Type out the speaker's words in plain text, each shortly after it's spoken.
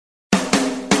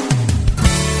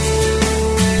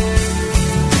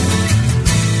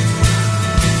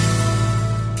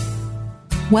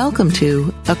Welcome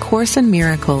to A Course in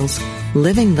Miracles,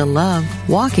 Living the Love,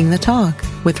 Walking the Talk,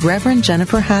 with Reverend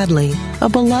Jennifer Hadley, a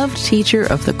beloved teacher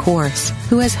of the Course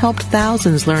who has helped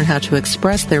thousands learn how to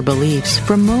express their beliefs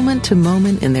from moment to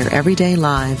moment in their everyday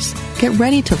lives. Get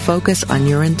ready to focus on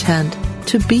your intent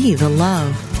to be the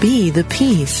love, be the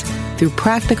peace, through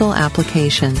practical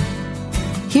application.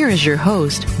 Here is your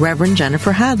host, Reverend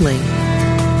Jennifer Hadley.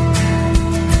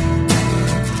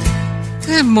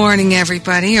 Good morning,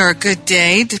 everybody, or good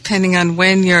day, depending on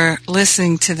when you're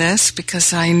listening to this,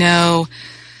 because I know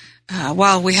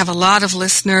while we have a lot of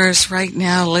listeners right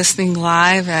now listening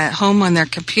live at home on their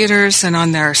computers and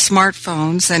on their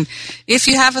smartphones, and if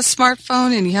you have a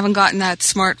smartphone and you haven't gotten that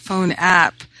smartphone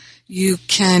app, you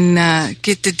can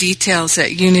get the details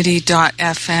at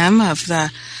unity.fm of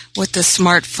what the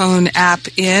smartphone app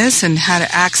is and how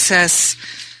to access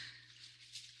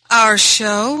our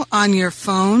show on your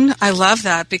phone. I love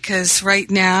that because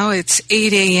right now it's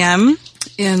 8 a.m.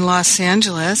 in Los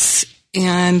Angeles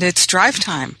and it's drive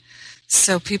time.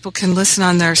 So people can listen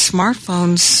on their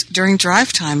smartphones during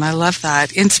drive time. I love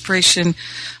that. Inspiration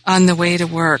on the way to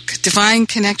work. Divine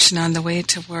connection on the way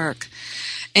to work.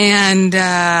 And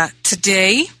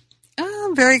today,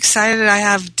 I'm very excited. I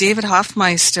have David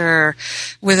Hoffmeister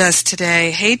with us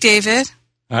today. Hey, David.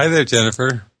 Hi there,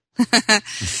 Jennifer.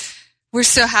 We're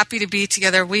so happy to be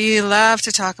together. We love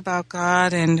to talk about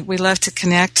God and we love to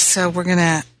connect. So we're going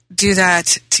to do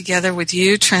that together with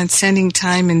you, transcending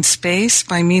time and space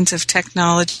by means of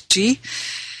technology.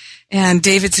 And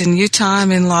David's in Utah,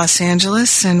 I'm in Los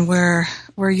Angeles, and we're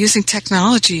using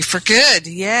technology for good.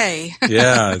 Yay.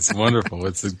 Yeah, it's wonderful.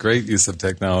 It's a great use of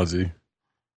technology.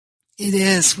 It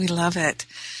is. We love it.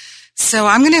 So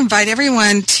I'm going to invite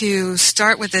everyone to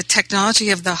start with the technology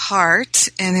of the heart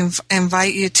and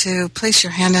invite you to place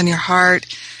your hand on your heart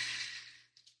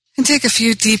and take a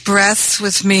few deep breaths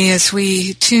with me as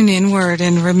we tune inward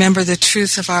and remember the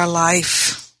truth of our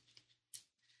life,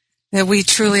 that we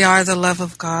truly are the love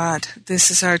of God.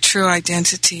 This is our true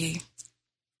identity.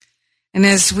 And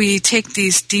as we take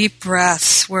these deep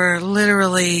breaths, we're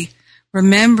literally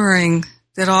remembering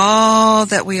that all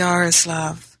that we are is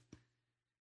love.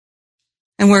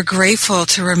 And we're grateful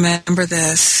to remember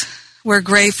this. We're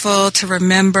grateful to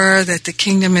remember that the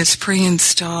kingdom is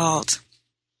pre-installed.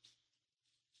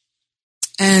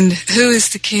 And who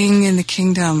is the king in the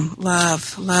kingdom?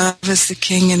 Love. Love is the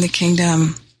king in the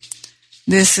kingdom.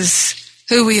 This is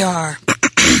who we are.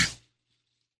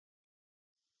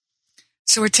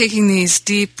 So we're taking these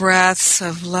deep breaths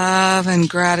of love and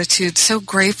gratitude, so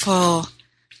grateful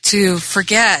to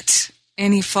forget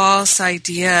any false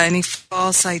idea, any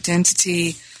false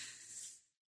identity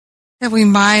that we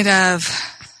might have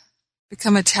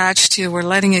become attached to. We're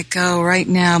letting it go right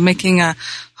now, making a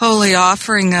holy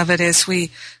offering of it as we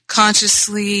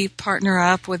consciously partner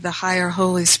up with the higher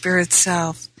Holy Spirit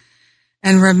self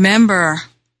and remember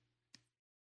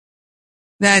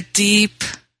that deep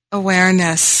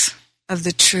awareness of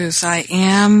the truth. I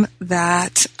am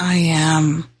that I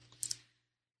am.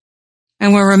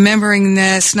 And we're remembering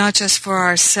this not just for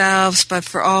ourselves, but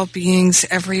for all beings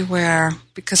everywhere,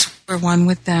 because we're one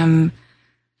with them.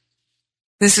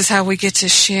 This is how we get to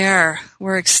share.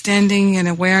 We're extending an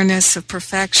awareness of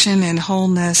perfection and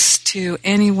wholeness to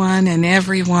anyone and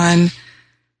everyone.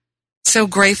 So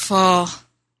grateful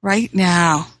right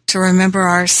now to remember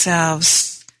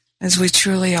ourselves as we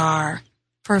truly are,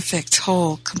 perfect,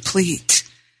 whole, complete.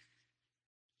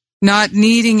 Not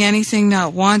needing anything,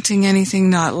 not wanting anything,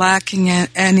 not lacking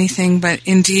anything, but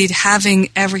indeed having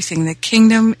everything. The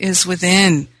kingdom is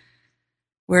within.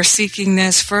 We're seeking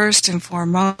this first and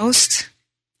foremost,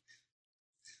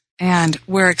 and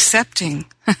we're accepting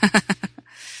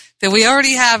that we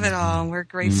already have it all, and we're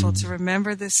grateful to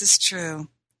remember this is true.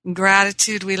 In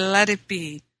gratitude, we let it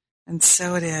be, and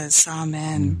so it is.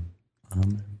 Amen.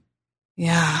 Amen.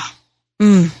 Yeah.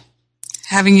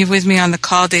 Having you with me on the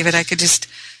call, David, I could just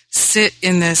sit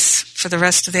in this for the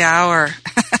rest of the hour.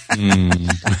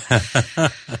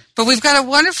 But we've got a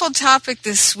wonderful topic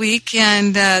this week,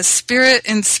 and Spirit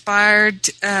inspired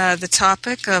the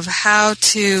topic of how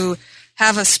to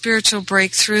have a spiritual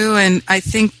breakthrough, and I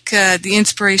think the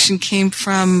inspiration came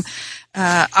from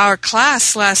our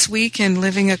class last week in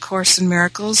Living A Course in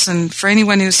Miracles. And for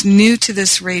anyone who's new to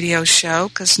this radio show,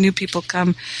 because new people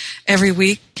come every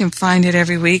week and find it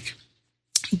every week,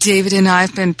 David and I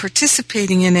have been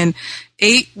participating in an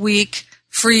 8-week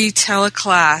free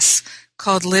teleclass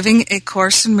called Living A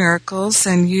Course in Miracles,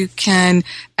 and you can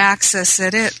access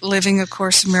it at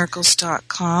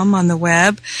livingacourseinmiracles.com on the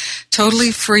web.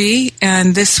 Totally free.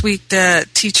 And this week the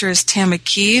teacher is Tammy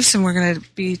Keeves, and we're going to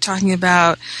be talking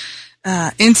about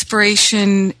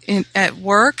inspiration at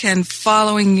work and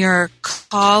following your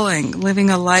calling, living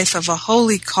a life of a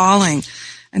holy calling.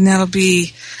 And that'll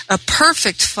be a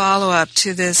perfect follow-up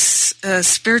to this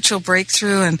spiritual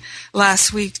breakthrough. And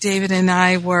last week, David and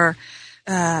I were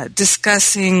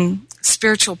discussing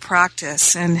spiritual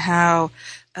practice and how,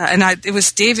 it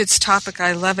was David's topic.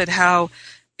 I love it, how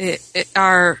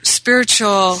our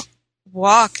spiritual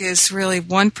walk is really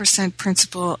 1%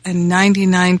 principle and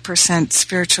 99%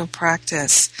 spiritual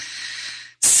practice.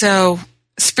 So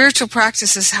spiritual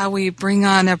practice is how we bring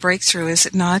on a breakthrough, is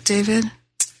it not, David?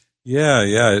 Yeah,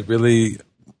 it really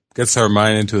gets our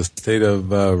mind into a state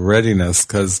of readiness,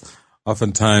 because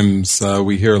oftentimes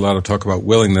we hear a lot of talk about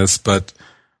willingness, but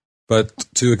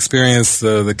to experience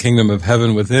the kingdom of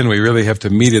heaven within, we really have to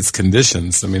meet its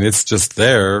conditions. I mean, it's just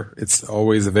there. It's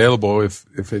always available.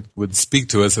 If it would speak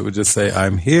to us, it would just say,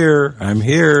 I'm here.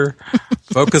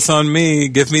 Focus on me.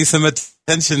 Give me some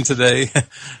attention today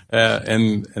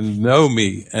and know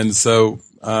me. And so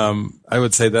I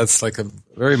would say that's like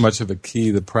very much of a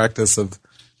key, the practice of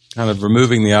kind of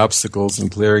removing the obstacles and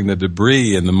clearing the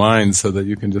debris in the mind so that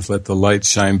you can just let the light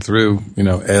shine through,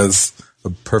 as a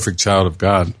perfect child of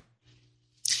God.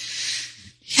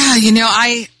 Yeah,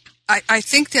 I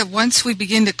think that once we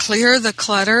begin to clear the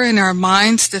clutter in our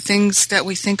minds, the things that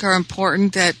we think are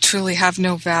important that truly have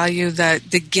no value,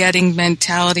 that the getting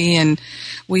mentality, and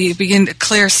we begin to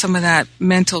clear some of that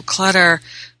mental clutter,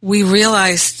 we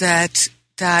realize that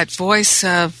voice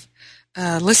of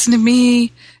listen to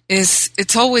me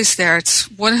it's always there. It's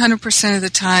 100% of the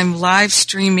time live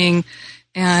streaming,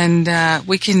 and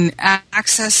we can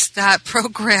access that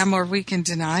program or we can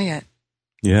deny it.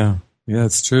 Yeah,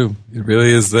 it's true. It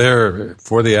really is there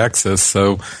for the access.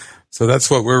 So that's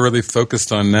what we're really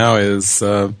focused on now is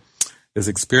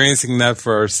experiencing that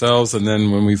for ourselves, and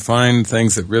then when we find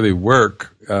things that really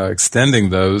work, extending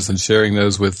those and sharing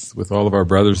those with all of our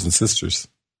brothers and sisters.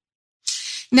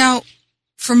 Now,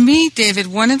 for me, David,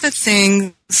 one of the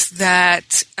things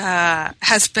that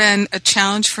has been a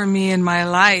challenge for me in my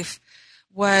life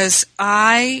was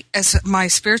as my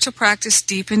spiritual practice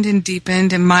deepened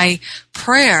and my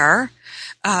prayer,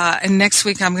 and next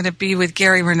week I'm going to be with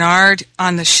Gary Renard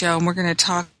on the show, and we're going to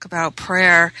talk about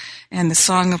prayer and the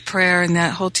Song of Prayer and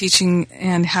that whole teaching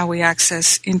and how we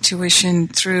access intuition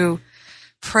through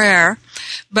prayer.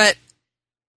 But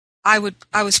I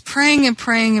was praying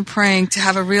to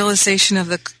have a realization of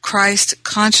the Christ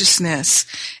consciousness.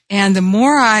 And the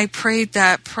more I prayed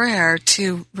that prayer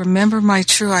to remember my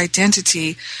true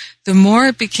identity, the more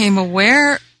it became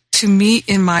aware to me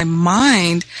in my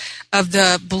mind of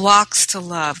the blocks to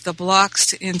love, the blocks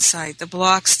to insight, the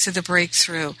blocks to the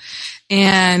breakthrough.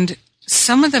 And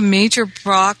some of the major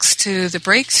blocks to the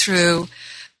breakthrough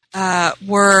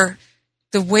were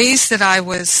the ways that I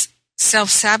was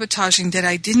self-sabotaging that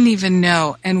I didn't even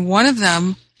know. And one of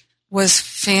them was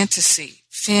fantasizing.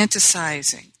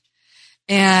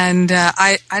 And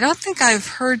I don't think I've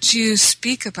heard you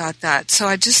speak about that. So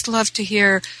I'd just love to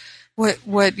hear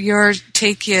what your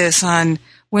take is on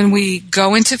when we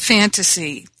go into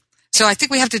fantasy. So I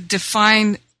think we have to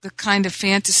define the kind of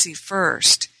fantasy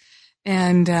first.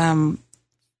 And,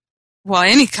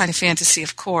 any kind of fantasy,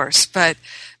 of course, but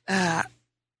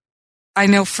I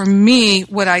know for me,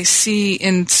 what I see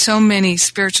in so many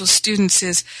spiritual students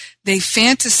is they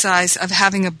fantasize of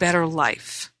having a better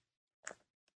life.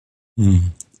 Mm.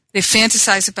 They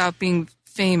fantasize about being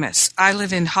famous. I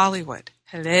live in Hollywood.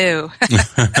 Hello.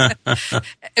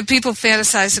 People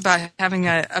fantasize about having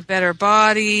a better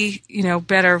body,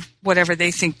 better whatever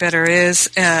they think better is,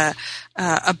 a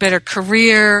better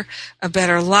career, a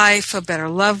better life, a better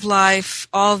love life,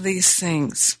 all these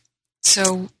things.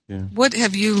 So what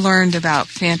have you learned about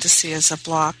fantasy as a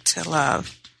block to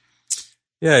love?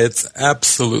 Yeah, it's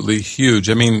absolutely huge.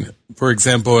 I mean, for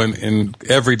example, in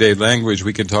everyday language,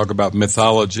 we can talk about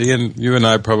mythology, and you and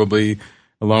I probably,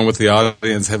 along with the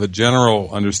audience, have a general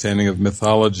understanding of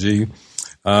mythology.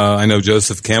 I know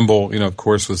Joseph Campbell, of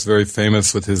course, was very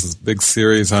famous with his big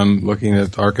series on looking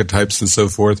at archetypes and so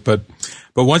forth. But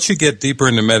once you get deeper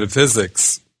into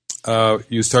metaphysics,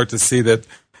 you start to see that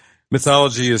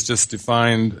mythology is just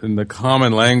defined in the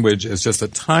common language as just a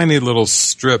tiny little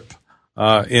strip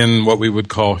in what we would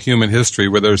call human history,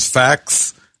 where there's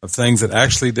facts of things that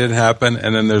actually did happen,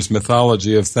 and then there's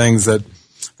mythology of things that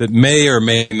may or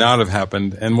may not have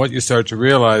happened. And what you start to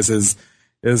realize is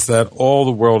that all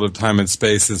the world of time and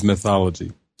space is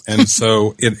mythology. And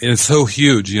so it's so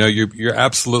huge. You're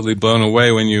absolutely blown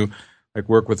away when you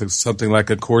work with something like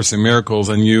A Course in Miracles,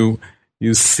 and you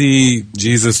see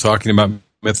Jesus talking about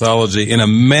mythology in a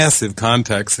massive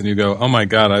context, and you go, oh my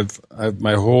God,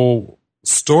 my whole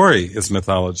story is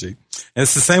mythology. And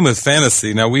it's the same with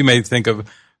fantasy. Now, we may think of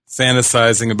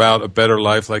fantasizing about a better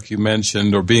life, like you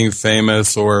mentioned, or being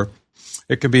famous, or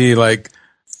it could be like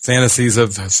fantasies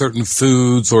of certain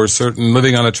foods or certain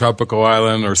living on a tropical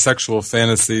island or sexual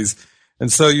fantasies.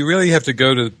 And so you really have to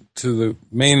go to the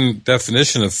main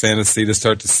definition of fantasy to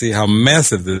start to see how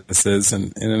massive this is.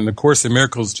 And in the Course in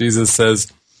Miracles, Jesus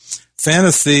says,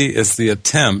 fantasy is the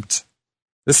attempt.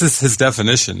 This is his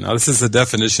definition. Now, this is a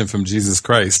definition from Jesus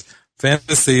Christ.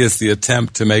 Fantasy is the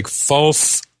attempt to make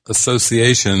false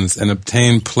associations and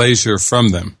obtain pleasure from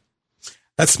them.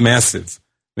 That's massive.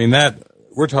 I mean, that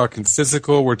we're talking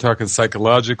physical, we're talking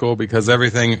psychological, because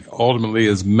everything ultimately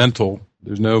is mental.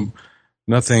 There's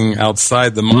nothing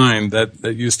outside the mind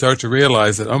that you start to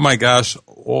realize that, oh my gosh,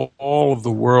 all of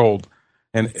the world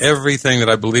and everything that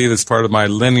I believe is part of my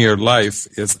linear life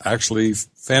is actually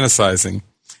fantasizing.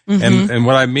 Mm-hmm. And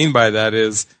what I mean by that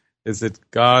is that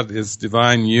God is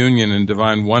divine union and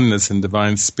divine oneness and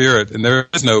divine spirit, and there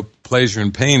is no pleasure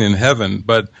and pain in heaven,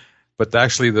 but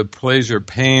actually the pleasure,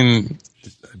 pain,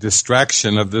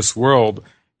 distraction of this world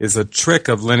is a trick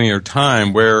of linear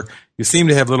time where you seem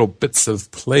to have little bits of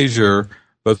pleasure,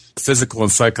 both physical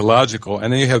and psychological,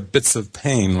 and then you have bits of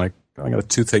pain, like, oh, I got a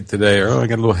toothache today, or I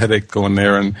got a little headache going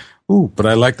there, and ooh, but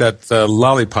I like that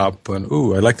lollipop, and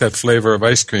ooh, I like that flavor of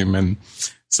ice cream, and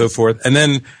so forth. And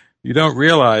then you don't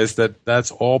realize that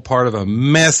that's all part of a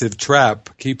massive trap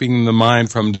keeping the mind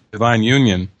from divine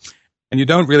union. And you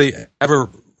don't really ever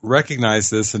recognize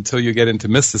this until you get into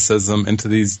mysticism, into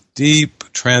these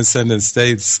deep transcendent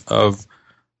states of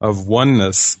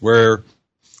oneness, where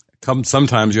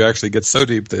sometimes you actually get so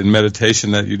deep in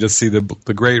meditation that you just see the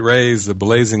great rays, the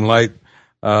blazing light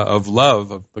of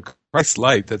love, of the Christ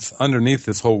light that's underneath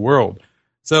this whole world.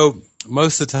 So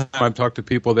most of the time I've talked to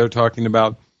people, they're talking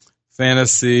about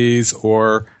fantasies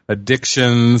or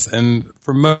addictions, and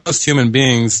for most human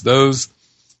beings, those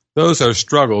are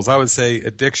struggles. I would say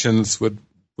addictions would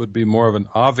be more of an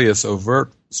obvious,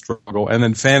 overt struggle, and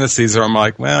then fantasies are, I'm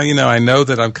like, well, I know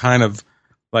that I'm kind of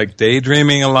like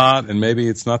daydreaming a lot, and maybe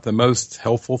it's not the most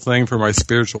helpful thing for my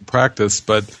spiritual practice,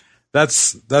 but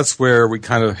that's where we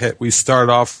kind of we start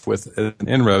off with an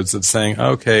inroads of saying,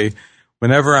 okay,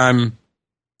 whenever I'm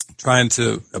trying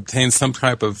to obtain some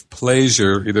type of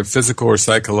pleasure, either physical or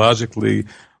psychologically,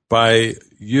 by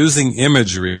using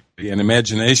imagery and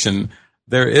imagination,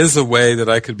 there is a way that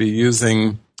I could be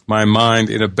using my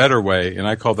mind in a better way, and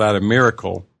I call that a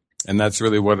miracle. And that's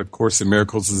really what A Course in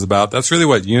Miracles is about. That's really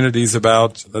what unity is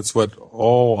about. That's what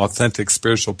all authentic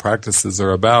spiritual practices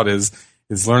are about, is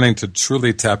learning to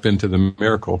truly tap into the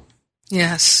miracle.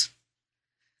 Yes.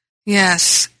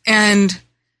 Yes. And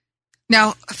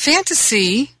now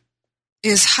fantasy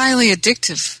is highly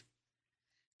addictive,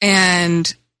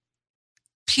 and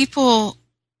people,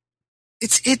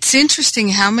 it's interesting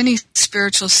how many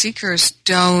spiritual seekers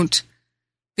don't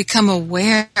become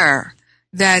aware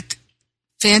that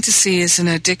fantasy is an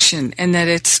addiction and that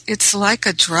it's like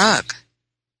a drug.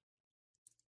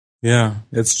 Yeah,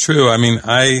 it's true. I mean,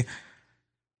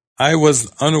 I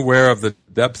was unaware of the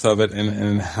depth of it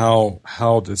and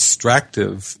how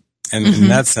distractive, and in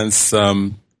that sense,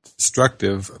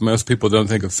 destructive. Most people don't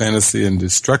think of fantasy in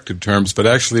destructive terms, but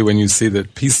actually when you see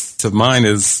that peace of mind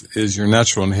is your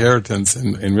natural inheritance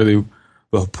and really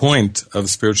the point of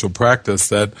spiritual practice,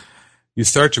 that you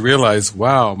start to realize,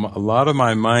 wow, a lot of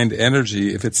my mind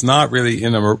energy, if it's not really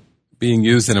being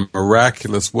used in a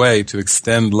miraculous way to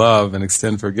extend love and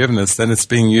extend forgiveness, then it's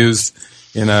being used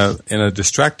in a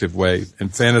distractive way.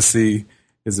 And fantasy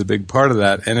is a big part of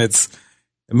that. And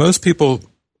most people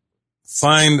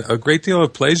find a great deal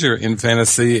of pleasure in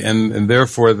fantasy, and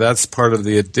therefore that's part of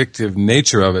the addictive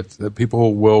nature of it, that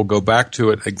people will go back to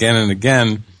it again and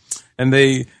again. And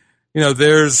they,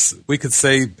 we could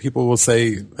say, people will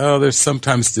say, oh, there's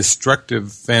sometimes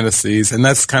destructive fantasies, and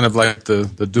that's kind of like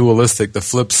the dualistic, the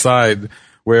flip side,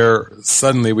 where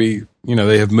suddenly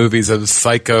they have movies of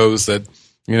psychos that,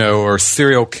 or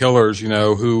serial killers,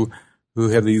 who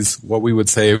have these, what we would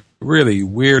say, really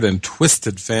weird and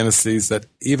twisted fantasies that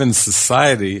even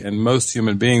society and most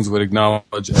human beings would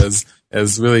acknowledge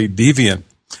as really deviant.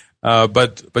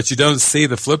 But you don't see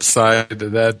the flip side,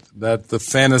 that the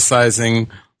fantasizing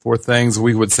for things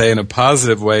we would say in a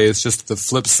positive way is just the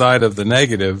flip side of the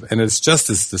negative, and it's just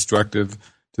as destructive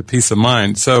to peace of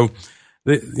mind. So,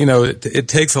 it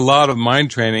takes a lot of mind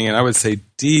training, and I would say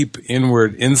deep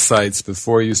inward insights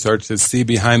before you start to see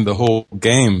behind the whole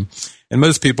game. And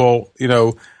most people,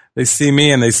 they see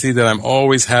me and they see that I'm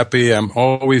always happy, I'm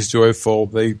always joyful.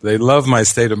 They love my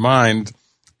state of mind,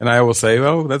 And I will say,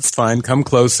 oh, that's fine. Come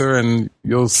closer and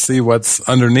you'll see what's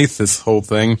underneath this whole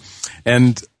thing.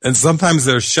 And sometimes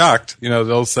they're shocked.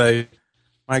 They'll say,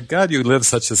 my God, you live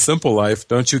such a simple life.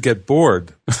 Don't you get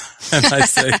bored? And I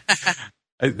say,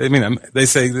 they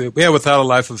say, yeah, without a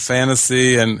life of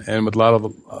fantasy and with a lot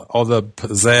of all the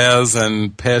pizzazz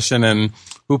and passion and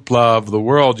hoopla of the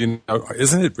world,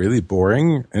 isn't it really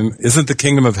boring? And isn't the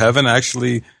kingdom of heaven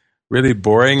actually really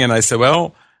boring? And I say,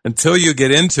 well, until you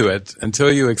get into it,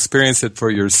 until you experience it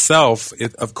for yourself,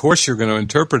 of course you're going to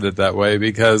interpret it that way,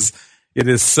 because it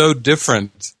is so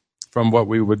different from what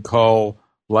we would call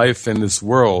life in this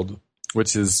world,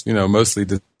 which is, mostly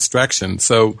distraction.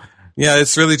 So, yeah,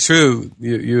 it's really true.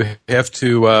 You have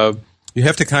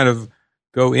to kind of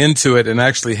go into it and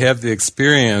actually have the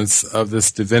experience of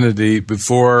this divinity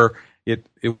before it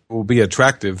will be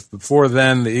attractive. Before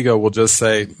then, the ego will just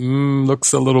say,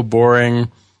 looks a little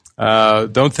boring.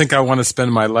 Don't think I want to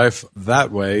spend my life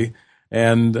that way.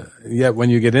 And yet when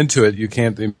you get into it, you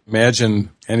can't imagine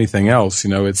anything else.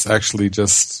 It's actually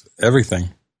just everything.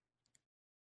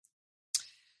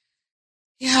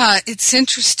 Yeah, it's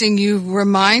interesting. You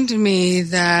remind me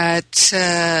that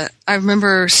I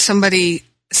remember somebody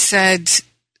said,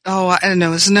 I don't know,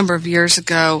 it was a number of years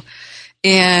ago,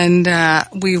 and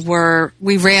we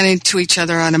ran into each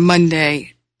other on a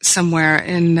Monday somewhere,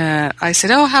 and I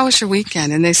said, how was your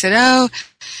weekend? And they said,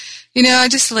 I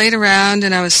just laid around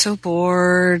and I was so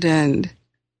bored, and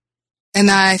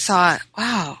I thought,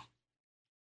 wow,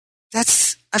 I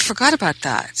forgot about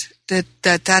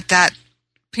that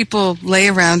people lay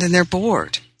around and they're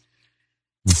bored.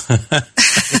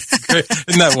 Great.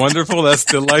 Isn't that wonderful? That's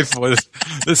delightful.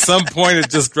 At some point it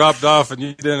just dropped off and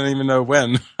you didn't even know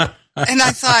when. And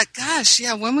I thought, gosh,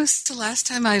 yeah, when was the last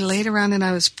time I laid around and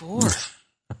I was bored?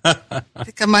 I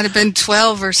think I might have been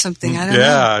 12 or something. I don't know.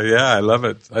 Yeah, I love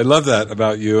it. I love that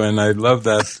about you, and I love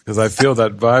that because I feel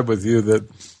that vibe with you, that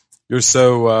you're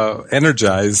so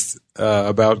energized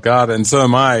about God, and so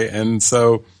am I. And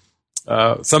so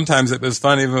sometimes it was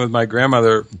fun, even with my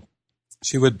grandmother.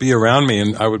 She would be around me,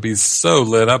 and I would be so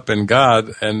lit up in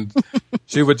God, and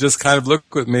she would just kind of look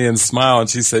at me and smile, and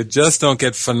she'd say, just don't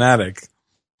get fanatic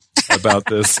about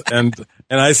this. And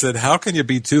I said, how can you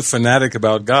be too fanatic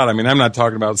about God? I mean, I'm not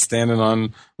talking about standing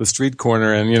on the street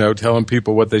corner and, telling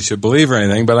people what they should believe or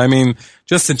anything, but I mean,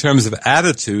 just in terms of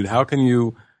attitude, how can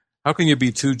you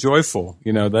be too joyful?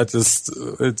 It just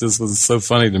was so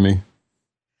funny to me.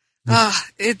 Well,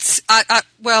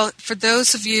 for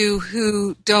those of you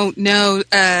who don't know,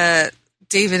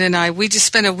 David and I, we just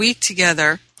spent a week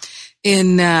together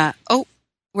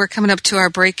we're coming up to our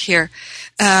break here.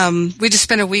 We just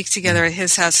spent a week together at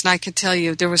his house, and I can tell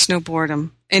you there was no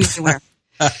boredom anywhere.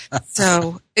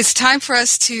 So it's time for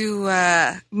us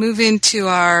to move into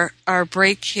our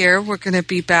break here. We're going to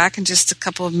be back in just a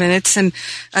couple of minutes, and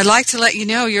I'd like to let you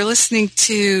know you're listening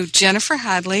to Jennifer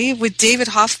Hadley with David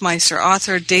Hoffmeister,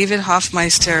 author David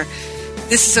Hoffmeister.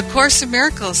 This is A Course in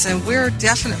Miracles, and we're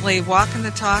definitely walking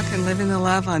the talk and living the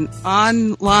love on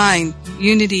online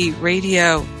Unity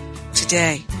Radio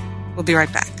today. We'll be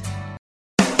right back.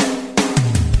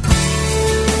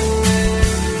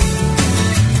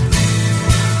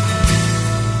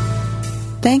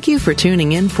 Thank you for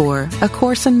tuning in for A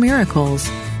Course in Miracles,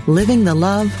 Living the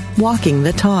Love, Walking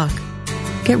the Talk.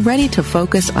 Get ready to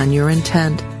focus on your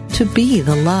intent to be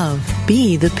the love,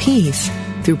 be the peace,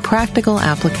 through practical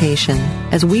application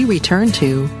as we return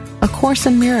to A Course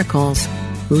in Miracles,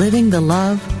 Living the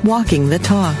Love, Walking the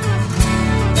Talk.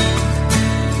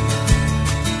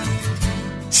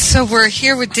 So we're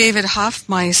here with David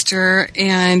Hoffmeister,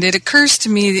 and it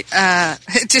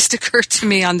just occurred to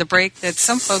me on the break that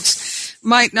some folks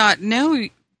might not know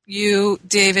you,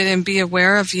 David, and be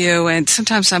aware of you, and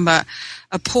sometimes I'm a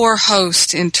poor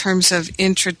host in terms of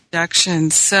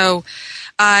introductions. So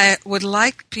I would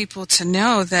like people to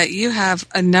know that you have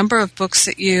a number of books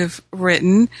that you've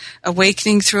written: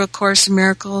 Awakening Through A Course in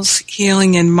Miracles,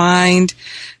 Healing in Mind,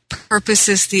 Purpose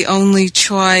is the Only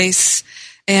Choice,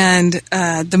 and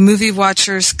The Movie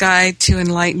Watcher's Guide to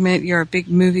Enlightenment. You're a big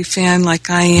movie fan like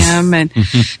I am, and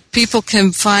people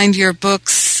can find your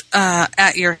books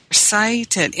at your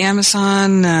site, at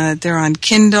Amazon. They're on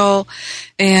Kindle.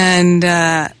 And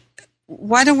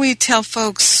why don't we tell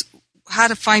folks how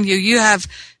to find you? You have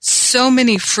so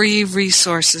many free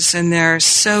resources, and they're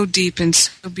so deep and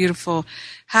so beautiful.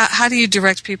 How do you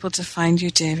direct people to find you,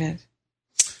 David?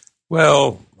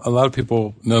 Well, a lot of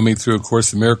people know me through A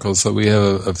Course in Miracles, so we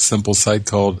have a simple site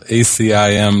called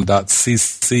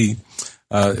acim.cc.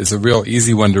 It's a real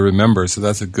easy one to remember, so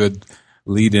that's a good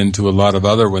lead into a lot of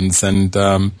other ones. And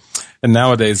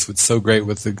nowadays, it's so great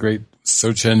with the great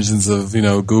search engines of,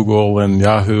 Google and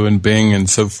Yahoo and Bing and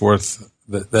so forth,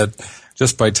 that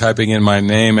just by typing in my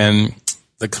name and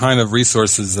the kind of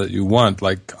resources that you want,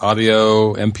 like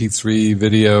audio, MP3,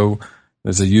 video.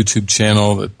 There's a YouTube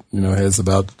channel that, has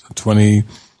about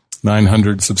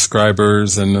 2,900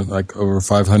 subscribers and like over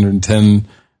 510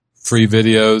 free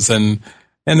videos. And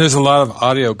there's a lot of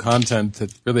audio content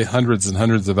that really hundreds and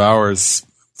hundreds of hours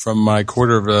from my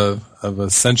quarter of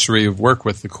a century of work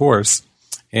with the course.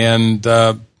 And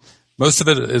most of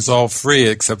it is all free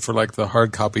except for like the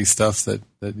hard copy stuff that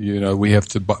we have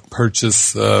to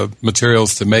purchase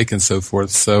materials to make and so forth.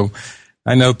 So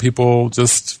I know people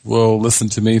just will listen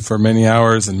to me for many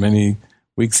hours and many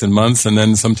weeks and months, and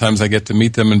then sometimes I get to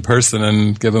meet them in person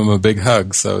and give them a big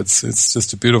hug. So it's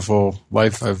just a beautiful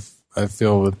life. I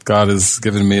feel that God has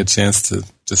given me a chance to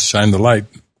just shine the light.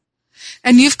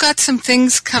 And you've got some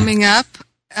things coming up.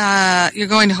 You're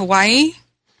going to Hawaii?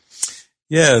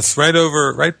 Yes, right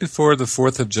before the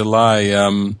 4th of July.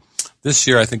 This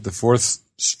year, I think the 4th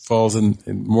falls in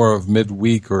more of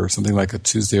midweek or something like a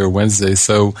Tuesday or Wednesday.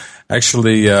 So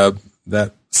actually,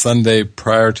 that Sunday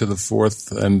prior to the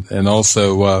 4th, and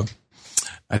also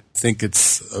I think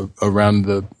it's around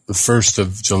the 1st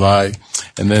of July.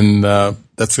 And then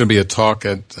that's going to be a talk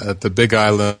at the Big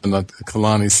Island at the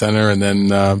Kalani Center. And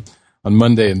then on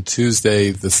Monday and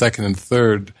Tuesday, the 2nd and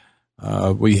 3rd,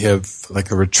 we have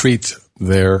like a retreat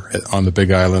there on the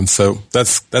Big Island. So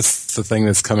that's the thing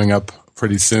that's coming up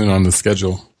pretty soon on the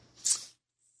schedule.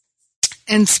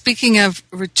 And speaking of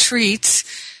retreats,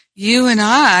 you and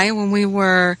I, when we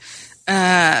were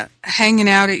hanging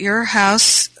out at your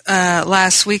house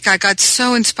last week, I got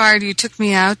so inspired. You took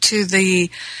me out to the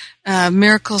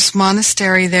Miracles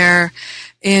Monastery there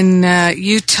in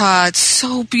Utah. It's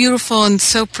so beautiful and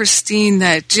so pristine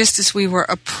that just as we were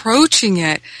approaching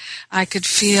it, I could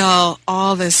feel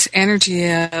all this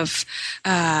energy of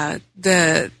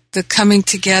the coming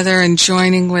together and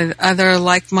joining with other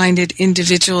like-minded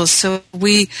individuals. So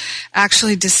we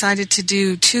actually decided to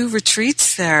do 2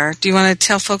 retreats there. Do you want to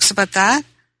tell folks about that?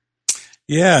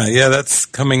 Yeah, that's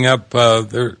coming up.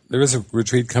 There is a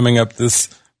retreat coming up this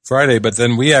Friday, but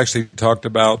then we actually talked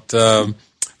about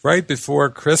right before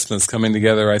Christmas coming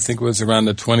together. I think it was around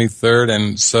the 23rd,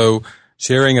 and so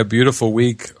sharing a beautiful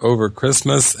week over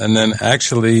Christmas, and then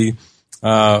actually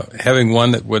having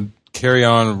one that would carry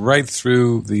on right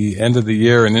through the end of the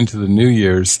year and into the New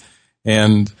Year's.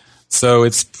 And so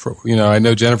it's, I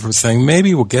know Jennifer was saying,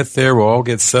 maybe we'll get there, we'll all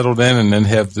get settled in, and then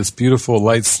have this beautiful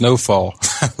light snowfall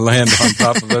land on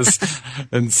top of us.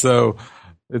 And so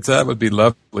that would be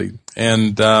lovely.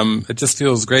 And it just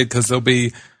feels great because there'll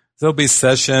be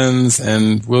sessions,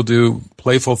 and we'll do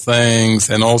playful things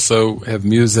and also have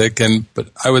music. But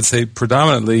I would say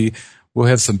predominantly we'll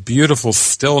have some beautiful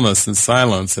stillness and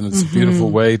silence, and it's a beautiful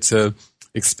way to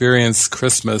experience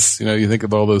Christmas. You think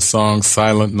of all those songs,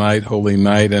 Silent Night, Holy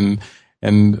Night,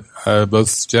 and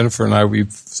both Jennifer and I, we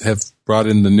have brought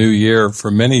in the new year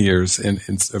for many years in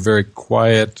a very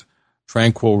quiet,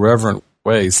 tranquil, reverent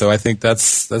way. So I think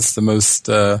that's the most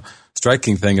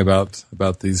striking thing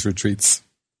about these retreats.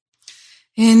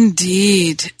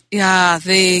 Indeed. Yeah,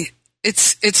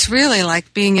 it's really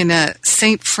like being in a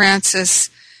St. Francis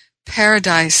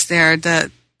paradise there.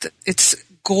 It's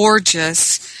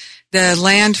gorgeous. The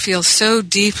land feels so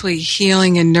deeply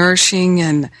healing and nourishing,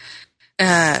 and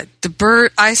the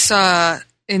bird I saw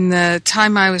in the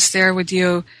time I was there with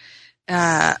you,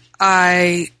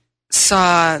 I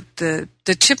saw the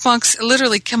chipmunks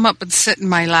literally come up and sit in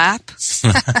my lap,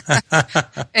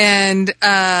 and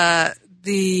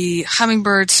the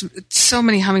hummingbirds, so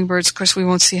many hummingbirds. Of course, we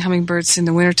won't see hummingbirds in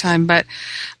the wintertime, but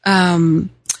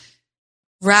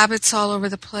rabbits all over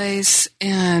the place,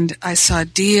 and I saw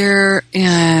deer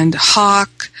and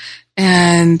hawk,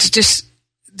 and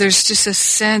there's just a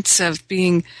sense of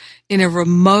being in a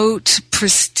remote,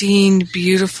 pristine,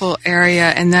 beautiful area,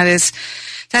 and that's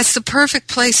the perfect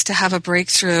place to have a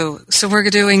breakthrough. So we're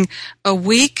doing a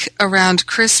week around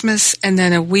Christmas and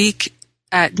then a week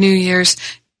at New Year's.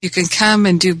 You can come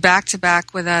and do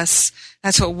back-to-back with us.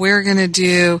 That's what we're going to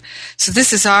do. So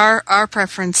this is our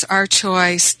preference, our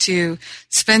choice to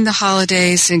spend the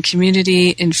holidays in community,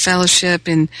 in fellowship,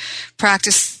 in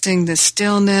practicing the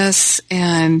stillness,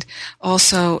 and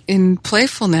also in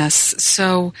playfulness.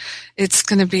 So it's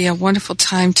going to be a wonderful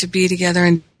time to be together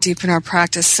and deepen our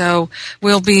practice. So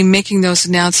we'll be making those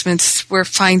announcements. We're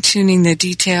fine-tuning the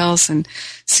details and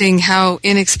seeing how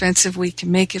inexpensive we can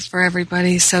make it for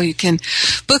everybody. So you can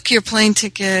book your plane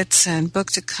tickets and book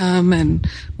to come, and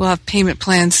we'll have payment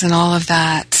plans and all of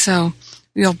that. So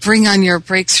we'll bring on your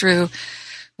breakthrough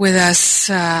with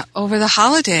us over the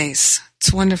holidays.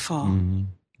 It's wonderful.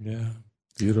 Mm-hmm. Yeah,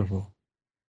 beautiful.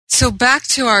 So back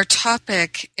to our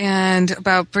topic and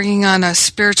about bringing on a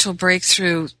spiritual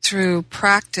breakthrough through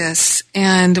practice.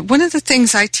 And one of the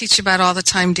things I teach about all the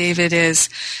time, David, is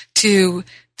to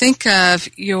think of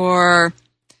your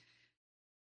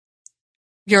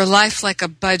life like a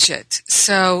budget.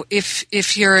 So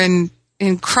if you're in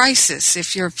crisis,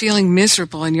 if you're feeling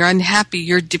miserable and you're unhappy,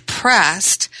 you're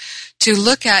depressed, to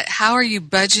look at how are you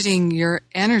budgeting your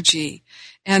energy.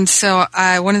 And so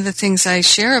one of the things I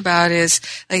share about is,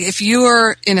 like, if you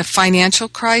are in a financial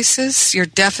crisis, your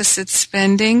deficit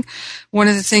spending, one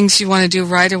of the things you want to do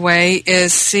right away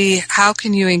is see how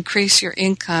can you increase your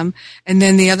income, and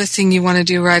then the other thing you want to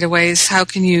do right away is how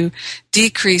can you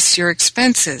decrease your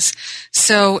expenses.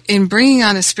 So in bringing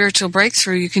on a spiritual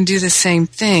breakthrough, you can do the same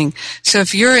thing. So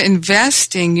if you're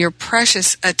investing your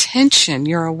precious attention,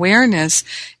 your awareness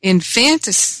in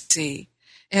fantasy,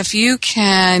 if you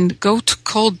can go to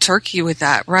cold turkey with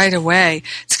that right away,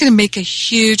 it's going to make a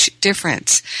huge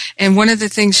difference. And one of the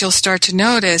things you'll start to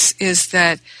notice is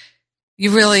that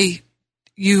you really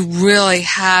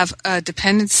have a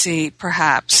dependency,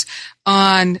 perhaps,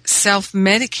 on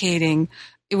self-medicating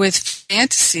with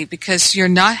fantasy because you're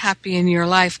not happy in your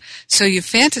life. So you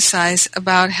fantasize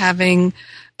about having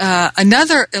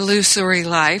another illusory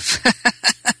life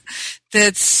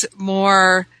that's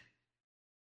more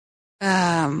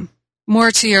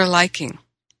to your liking.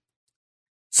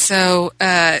 So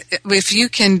if you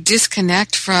can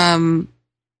disconnect from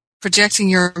projecting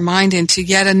your mind into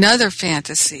yet another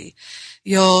fantasy,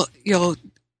 you'll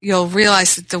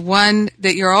realize that the one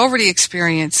that you're already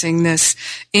experiencing, this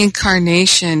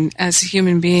incarnation as a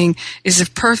human being, is a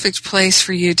perfect place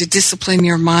for you to discipline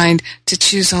your mind to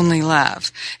choose only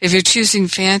love. If you're choosing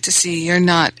fantasy, you're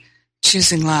not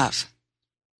choosing love.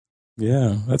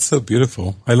 Yeah, that's so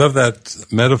beautiful. I love that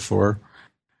metaphor,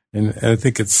 and I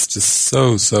think it's just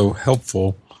so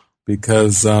helpful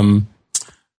because the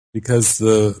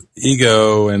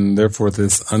ego and therefore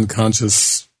this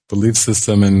unconscious belief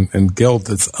system and guilt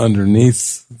that's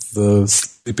underneath the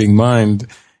sleeping mind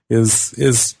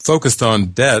is focused on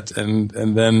debt, and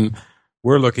then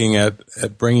we're looking at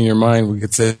bringing your mind, we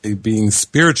could say, being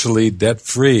spiritually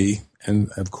debt-free.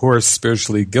 And, of course,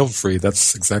 spiritually guilt-free.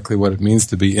 That's exactly what it means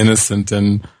to be innocent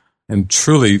and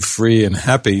truly free and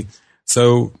happy.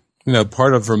 So,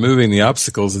 part of removing the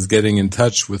obstacles is getting in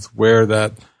touch with where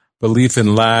that belief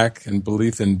in lack and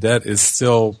belief in debt is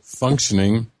still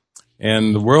functioning.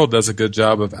 And the world does a good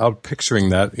job of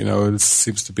outpicturing that. It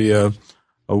seems to be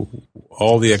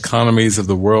all the economies of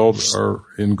the world are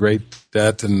in great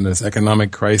debt, and there's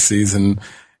economic crises and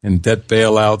debt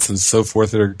bailouts and so forth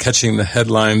that are catching the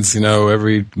headlines.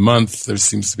 Every month there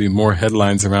seems to be more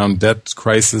headlines around debt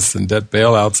crisis and debt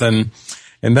bailouts.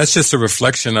 And that's just a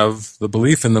reflection of the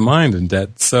belief in the mind in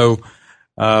debt. So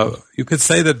you could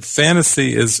say that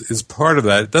fantasy is part of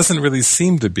that. It doesn't really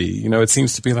seem to be. It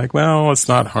seems to be like, well, it's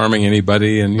not harming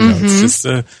anybody. And, it's just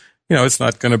it's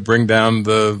not going to bring down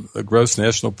the gross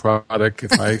national product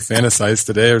if I fantasize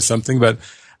today or something. But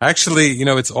actually,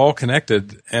 it's all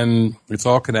connected, and it's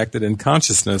all connected in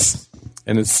consciousness.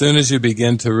 And as soon as you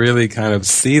begin to really kind of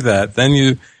see that,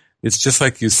 then it's just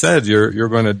like you said, you're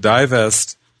going to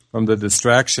divest from the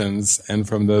distractions and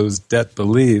from those debt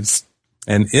beliefs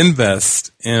and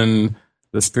invest in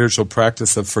the spiritual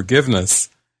practice of forgiveness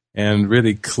and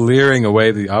really clearing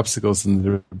away the obstacles and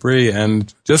the debris.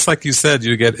 And just like you said,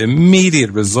 you get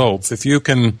immediate results. If you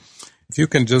can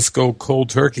just go cold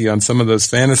turkey on some of those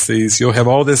fantasies, you'll have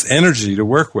all this energy to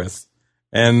work with.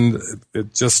 And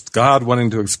it's just God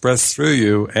wanting to express through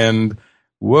you. And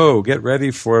whoa, get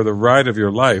ready for the ride of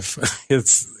your life.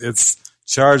 It's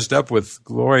charged up with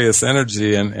glorious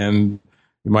energy. And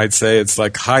you might say it's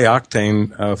like high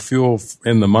octane fuel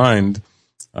in the mind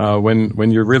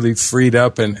when you're really freed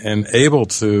up and able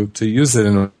to use it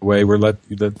in a way where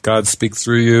let God speak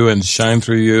through you and shine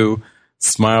through you,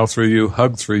 smile through you,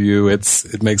 hug through you.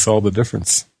 It makes all the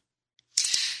difference.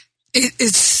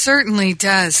 It certainly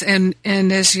does. And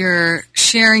as you're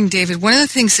sharing, David, one of the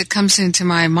things that comes into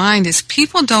my mind is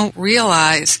people don't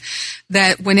realize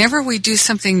that whenever we do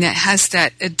something that has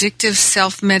that addictive,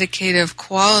 self-medicative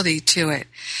quality to it,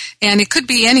 and it could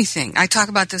be anything. I talk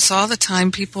about this all the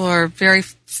time. People are very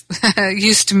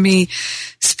used to me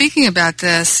speaking about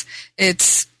this.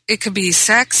 It could be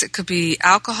sex, it could be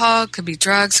alcohol, it could be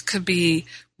drugs, it could be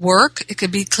work, it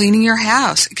could be cleaning your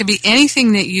house. It could be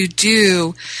anything that you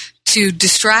do to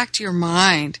distract your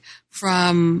mind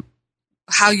from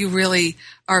how you really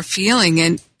are feeling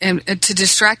and to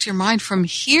distract your mind from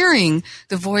hearing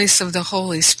the voice of the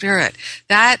Holy Spirit.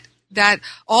 That that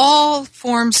all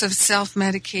forms of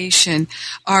self-medication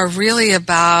are really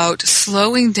about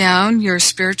slowing down your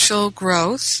spiritual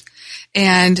growth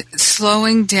and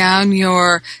slowing down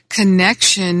your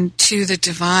connection to the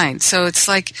divine. So it's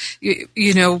like,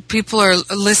 you know, people are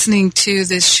listening to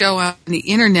this show on the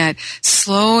internet,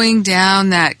 slowing down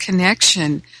that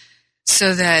connection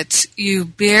so that you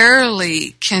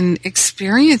barely can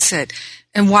experience it.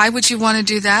 And why would you want to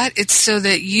do that? It's so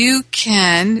that you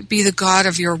can be the God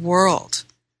of your world.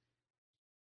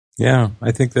 Yeah,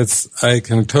 I think I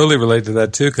can totally relate to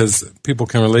that too, because people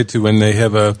can relate to when they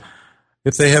have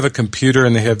if they have a computer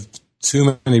and they have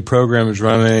too many programs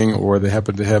running, or they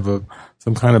happen to have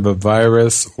some kind of a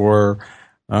virus, or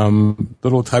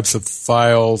little types of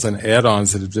files and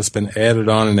add-ons that have just been added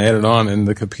on, and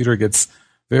the computer gets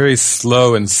very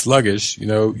slow and sluggish. You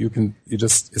know,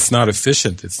 it's not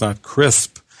efficient. It's not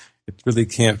crisp. It really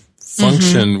can't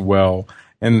function well.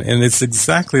 And it's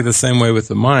exactly the same way with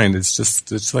the mind.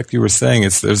 It's like you were saying,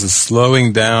 there's a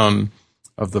slowing down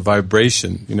of the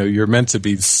vibration. You know, you're meant to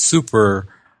be super,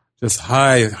 just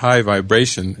high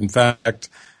vibration. In fact,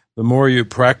 the more you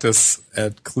practice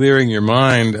at clearing your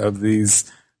mind of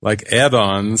these like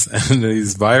add-ons and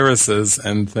these viruses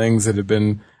and things that have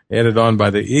been added on by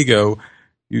the ego,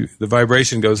 the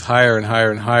vibration goes higher and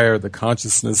higher and higher. The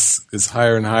consciousness is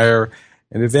higher and higher.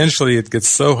 And eventually it gets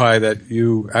so high that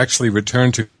you actually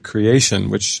return to creation,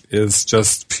 which is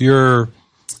just pure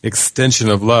extension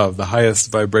of love, the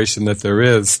highest vibration that there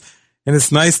is. And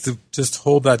it's nice to just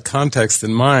hold that context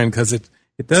in mind, because it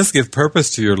does give purpose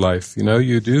to your life. You know,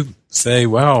 you do say,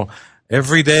 wow,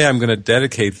 every day I'm going to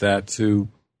dedicate that to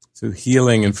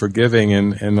healing and forgiving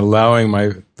and allowing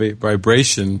my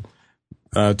vibration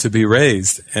to be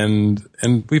raised. And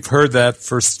we've heard that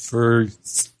for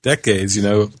decades, you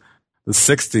know, the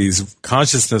 60s,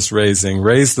 consciousness raising,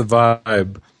 raise the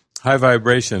vibe, high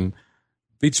vibration.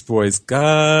 Beach Boys,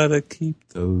 gotta keep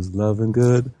those loving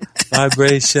good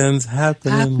vibrations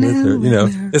happening with her. You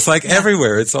know, it's like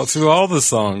everywhere. It's all through all the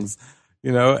songs,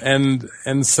 you know, and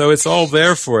so it's all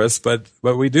there for us, but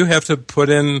we do have to put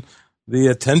in the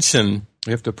attention.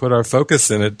 We have to put our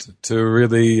focus in it to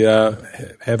really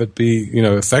have it be, you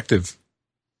know, effective.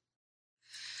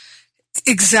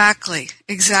 Exactly.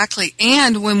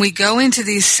 And when we go into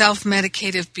these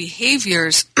self-medicative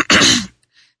behaviors,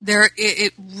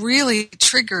 it really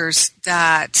triggers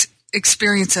that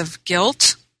experience of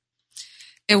guilt,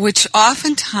 in which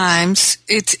oftentimes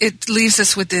it leaves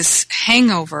us with this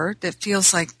hangover that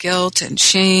feels like guilt and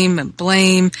shame and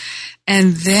blame.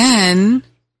 And then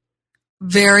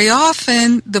very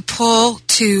often the pull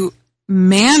to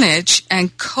manage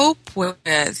and cope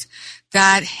with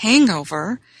that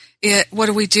hangover, what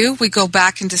do? We go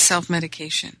back into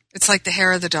self-medication. It's like the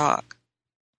hair of the dog.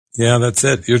 Yeah, that's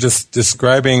it. You're just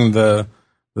describing the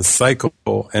cycle,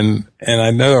 and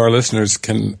I know our listeners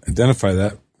can identify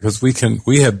that, because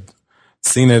we have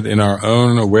seen it in our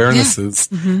own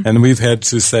awarenesses, and we've had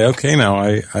to say, okay, now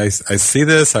I see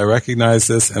this, I recognize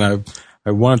this, and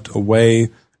I want a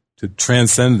way to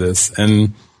transcend this,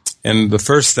 and the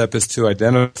first step is to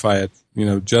identify it, you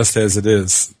know, just as it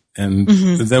is, and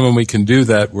then when we can do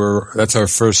that, that's our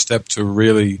first step to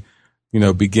really, you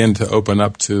know, begin to open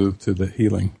up to the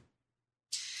healing.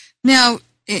 Now,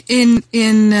 in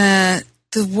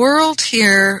the world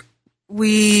here,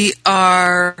 we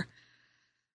are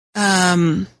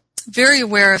very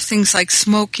aware of things like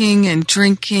smoking and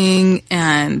drinking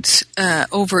and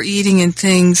overeating and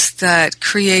things that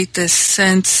create this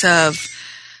sense of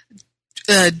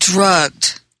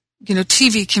drugged. You know,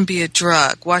 TV can be a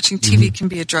drug. Watching TV can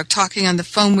be a drug. Talking on the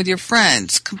phone with your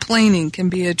friends, complaining can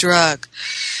be a drug.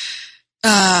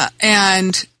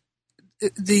 And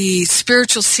the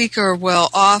spiritual seeker will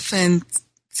often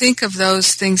think of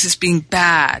those things as being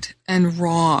bad and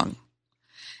wrong.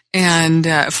 And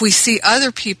if we see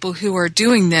other people who are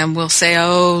doing them, we'll say,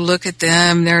 oh, look at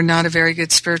them. They're not a very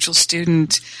good spiritual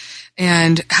student,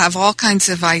 and have all kinds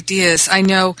of ideas. I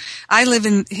know I live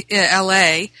in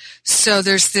L.A., so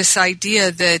there's this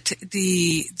idea that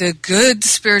the good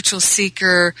spiritual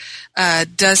seeker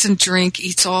doesn't drink,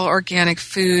 eats all organic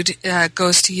food,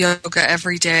 goes to yoga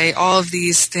every day, all of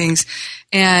these things.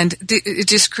 And it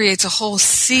just creates a whole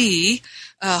sea,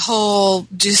 a whole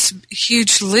just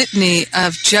huge litany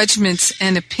of judgments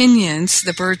and opinions.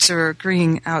 The birds are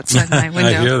agreeing outside my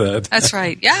window. I hear that. That's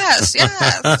right. Yes,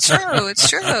 it's true. It's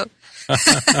true.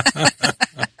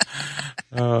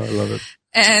 Oh, I love it.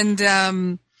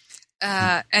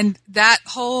 And that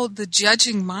whole, the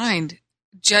judging mind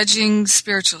judging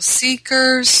spiritual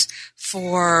seekers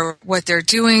for what they're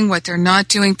doing, what they're not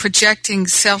doing, projecting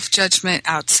self-judgment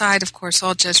outside. Of course,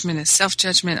 all judgment is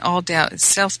self-judgment, all doubt is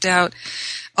self-doubt,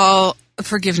 all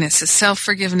forgiveness is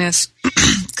self-forgiveness,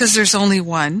 because there's only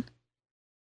one.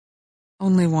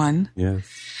 Only one. Yes.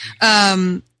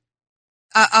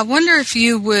 I wonder if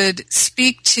you would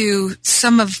speak to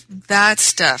some of that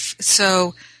stuff.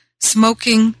 So,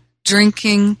 smoking,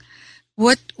 drinking,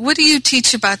 what do you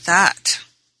teach about that?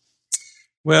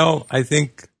 Well, I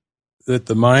think that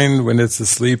the mind, when it's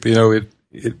asleep,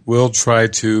 it will try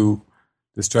to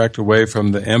distract away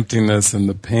from the emptiness and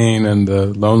the pain and the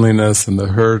loneliness and the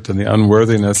hurt and the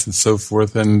unworthiness and so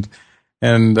forth. And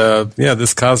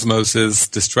this cosmos is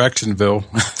Distractionville.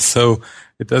 So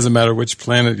it doesn't matter which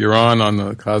planet you're on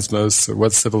the cosmos or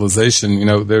what civilization,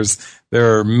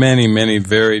 there are many, many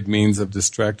varied means of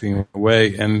distracting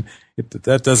away. And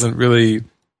that doesn't really,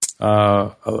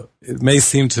 it may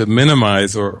seem to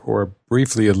minimize or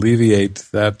briefly alleviate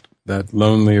that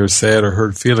lonely or sad or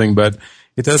hurt feeling, but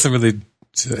it doesn't really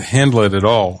handle it at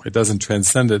all. It doesn't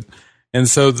transcend it. And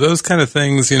so those kind of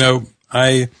things,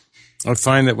 I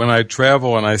find that when I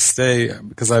travel and I stay,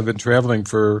 because I've been traveling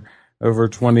for over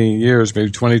 20 years, maybe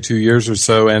 22 years or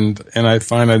so, and I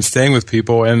find I'm staying with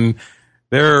people and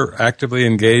they're actively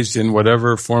engaged in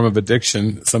whatever form of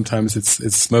addiction. Sometimes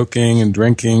it's smoking and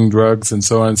drinking, drugs, and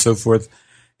so on and so forth.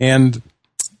 And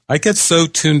I get so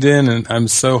tuned in and I'm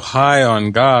so high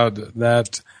on God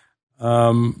that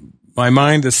my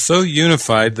mind is so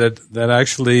unified that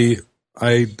actually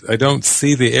I don't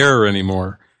see the error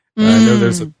anymore. I know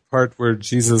there's a part where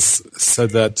Jesus said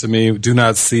that to me, do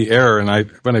not see error.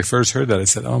 And when I first heard that, I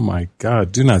said, oh my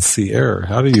God, do not see error.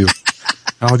 How do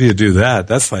you do that?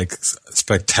 That's like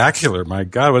spectacular. My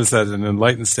God, what is that? An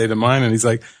enlightened state of mind? And he's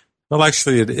like, well,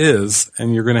 actually it is.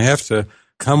 And you're going to have to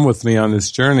come with me on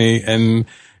this journey and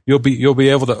you'll be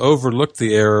able to overlook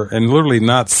the error and literally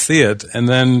not see it. And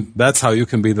then that's how you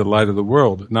can be the light of the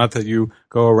world. Not that you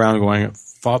go around going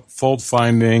fault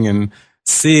finding and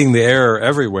seeing the error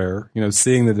everywhere,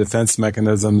 seeing the defense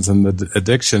mechanisms and the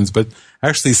addictions, but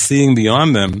actually seeing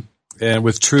beyond them and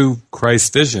with true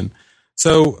Christ vision.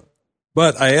 So,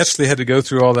 but I actually had to go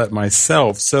through all that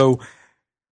myself. So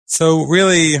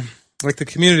really, like the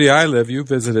community I live, you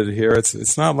visited here,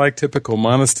 it's not like typical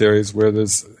monasteries where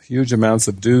there's huge amounts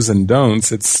of do's and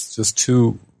don'ts. It's just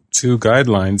two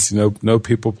guidelines, no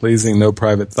people pleasing, no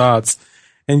private thoughts.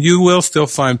 And you will still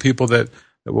find people that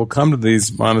will come to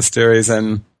these monasteries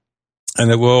and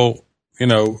it will,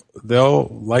 they'll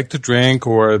like to drink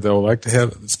or they'll like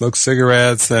to smoke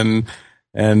cigarettes and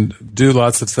do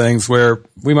lots of things where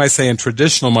we might say in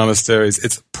traditional monasteries,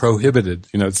 it's prohibited.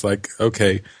 It's like,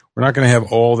 okay, we're not going to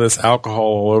have all this alcohol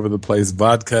all over the place,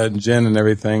 vodka and gin and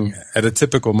everything at a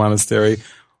typical monastery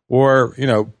or,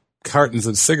 cartons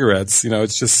of cigarettes.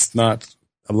 It's just not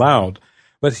allowed.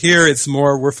 But here it's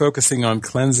more, we're focusing on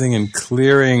cleansing and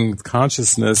clearing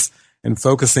consciousness and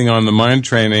focusing on the mind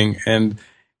training. And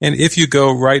if you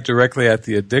go right directly at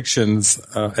the addictions,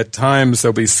 at times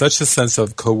there'll be such a sense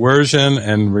of coercion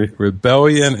and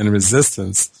rebellion and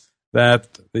resistance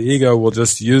that the ego will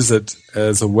just use it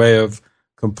as a way of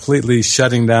completely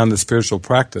shutting down the spiritual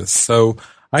practice. So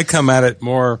I come at it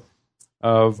more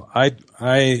of,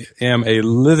 I am a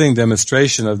living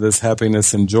demonstration of this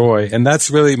happiness and joy. And that's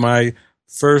really my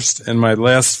first and my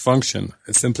last function,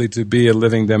 is simply to be a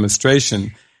living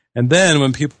demonstration. And then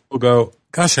when people go,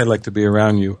 gosh, I'd like to be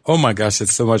around you. Oh my gosh,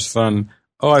 it's so much fun.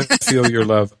 Oh, I feel your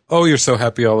love. Oh, you're so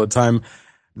happy all the time.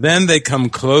 Then they come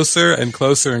closer and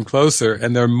closer and closer,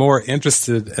 and they're more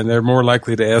interested and they're more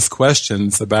likely to ask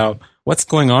questions about what's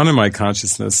going on in my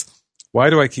consciousness. Why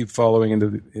do I keep falling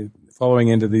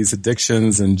into these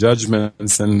addictions and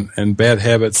judgments and bad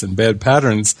habits and bad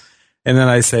patterns? And then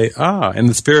I say, and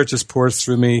the Spirit just pours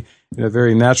through me in a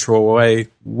very natural way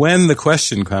when the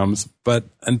question comes. But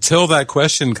until that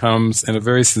question comes in a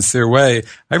very sincere way,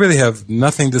 I really have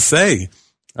nothing to say.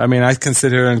 I mean, I can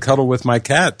sit here and cuddle with my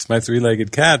cat, my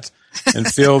three-legged cat, and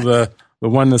feel the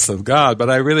oneness of God. But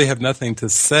I really have nothing to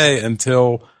say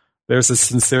until there's a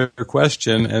sincere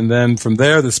question. And then from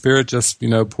there, the Spirit just,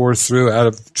 pours through out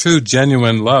of true,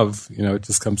 genuine love. It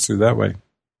just comes through that way.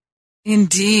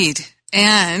 Indeed.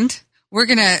 And we're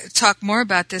going to talk more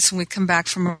about this when we come back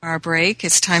from our break.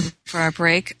 It's time for our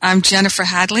break. I'm Jennifer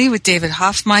Hadley with David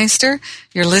Hoffmeister.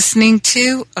 You're listening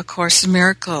to A Course in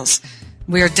Miracles.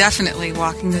 We are definitely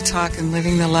walking the talk and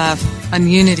living the love on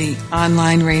Unity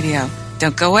Online Radio.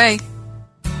 Don't go away.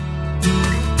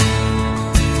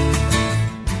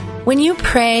 When you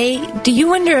pray, do you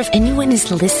wonder if anyone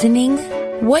is listening?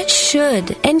 What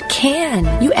should and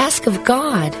can you ask of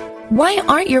God? Why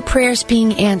aren't your prayers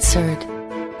being answered?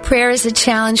 Prayer is a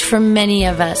challenge for many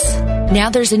of us. Now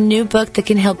there's a new book that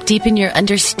can help deepen your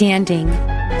understanding.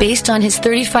 Based on his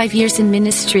 35 years in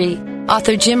ministry,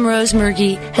 author Jim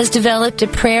Rosemergy has developed a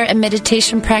prayer and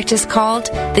meditation practice called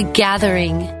The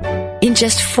Gathering. In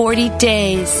just 40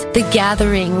 days, The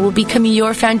Gathering will become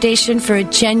your foundation for a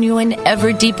genuine,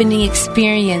 ever-deepening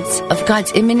experience of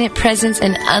God's immanent presence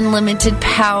and unlimited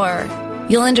power.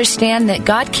 You'll understand that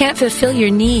God can't fulfill your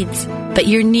needs, but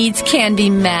your needs can be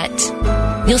met.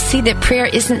 You'll see that prayer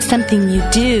isn't something you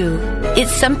do,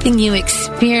 it's something you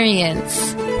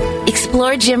experience.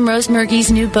 Explore Jim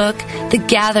Rosemergy's new book, The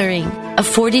Gathering, a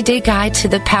 40-day guide to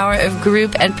the power of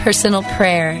group and personal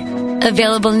prayer.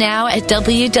 Available now at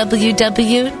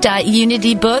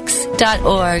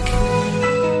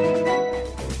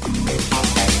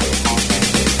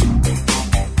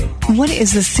www.unitybooks.org. What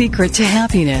is the secret to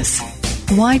happiness?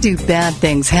 Why do bad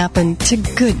things happen to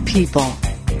good people?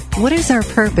 What is our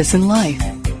purpose in life?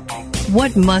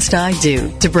 What must I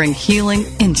do to bring healing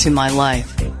into my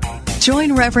life?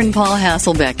 Join Reverend Paul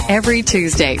Hasselbeck every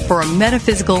Tuesday for a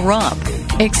metaphysical romp.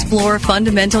 Explore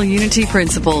fundamental unity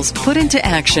principles put into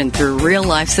action through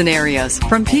real-life scenarios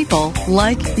from people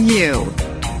like you.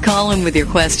 Call him with your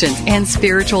questions and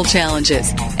spiritual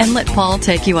challenges, and let Paul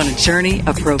take you on a journey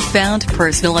of profound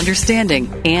personal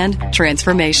understanding and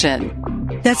transformation.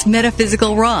 That's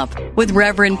Metaphysical Romp with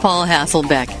Reverend Paul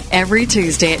Hasselbeck every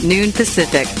Tuesday at noon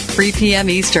Pacific, 3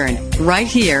 p.m. Eastern, right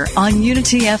here on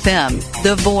Unity FM,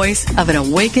 the voice of an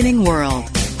awakening world.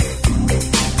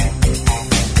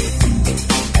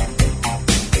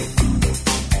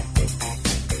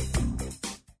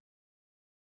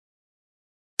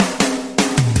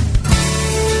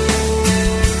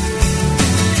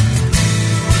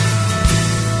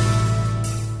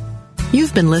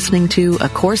 You've been listening to A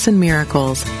Course in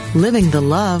Miracles, Living the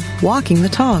Love, Walking the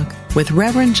Talk with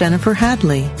Reverend Jennifer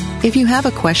Hadley. If you have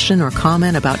a question or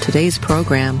comment about today's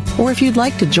program, or if you'd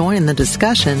like to join in the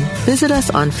discussion, visit us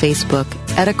on Facebook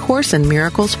at A Course in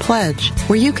Miracles Pledge,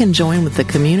 where you can join with the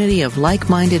community of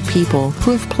like-minded people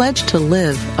who have pledged to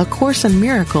live A Course in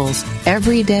Miracles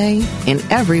every day in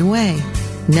every way.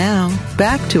 Now,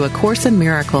 back to A Course in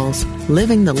Miracles,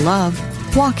 Living the Love,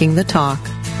 Walking the Talk.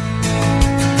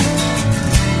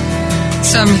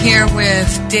 So I'm here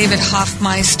with David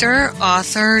Hoffmeister,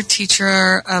 author,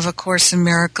 teacher of A Course in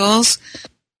Miracles.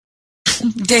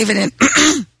 David and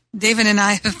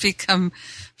I have become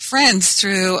friends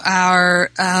through our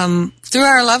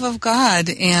love of God,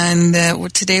 and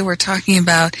today we're talking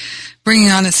about bringing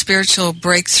on a spiritual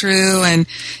breakthrough, and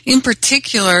in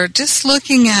particular, just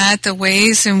looking at the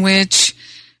ways in which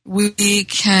we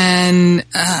can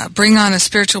bring on a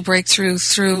spiritual breakthrough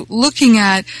through looking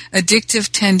at addictive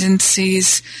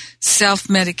tendencies,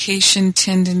 self-medication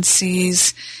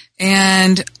tendencies,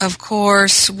 and of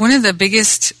course, one of the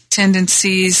biggest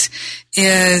tendencies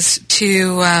is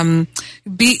to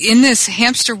be in this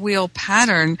hamster wheel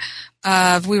pattern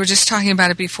of, we were just talking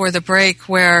about it before the break,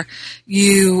 where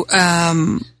you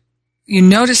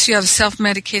notice you have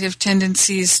self-medicative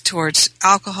tendencies towards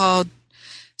alcohol,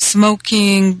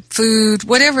 smoking, food,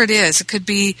 whatever it is. It could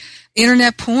be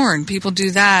internet porn. People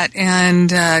do that.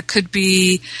 And could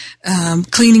be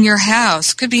cleaning your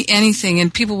house. Could be anything.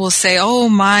 And people will say, oh,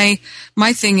 my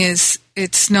thing is,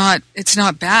 it's not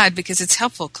bad because it's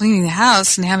helpful. Cleaning the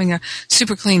house and having a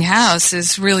super clean house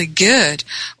is really good.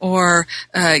 Or,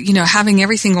 having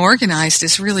everything organized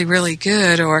is really, really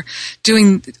good. Or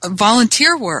doing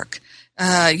volunteer work.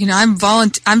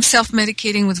 I'm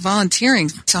self-medicating with volunteering.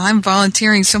 So I'm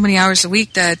volunteering so many hours a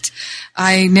week that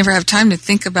I never have time to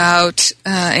think about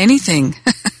anything.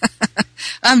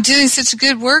 I'm doing such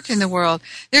good work in the world.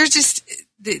 There's just,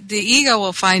 the ego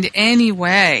will find any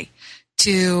way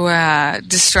to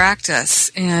distract us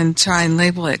and try and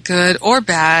label it good or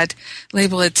bad,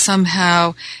 label it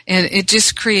somehow, and it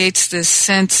just creates this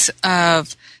sense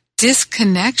of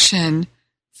disconnection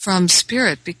from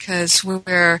spirit because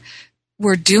we're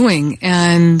doing.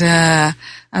 And I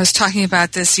was talking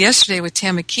about this yesterday with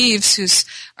Tammy Keeves, who's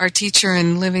our teacher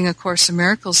in Living A Course in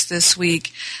Miracles this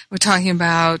week. We're talking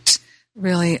about,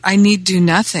 really, I need do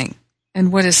nothing.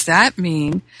 And what does that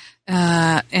mean?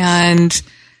 And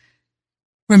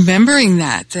remembering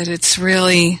that it's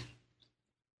really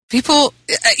people,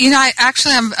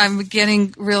 I'm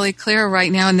getting really clear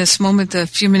right now in this moment, the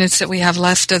few minutes that we have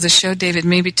left of the show, David,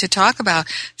 maybe to talk about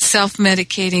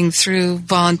self-medicating through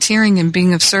volunteering and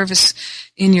being of service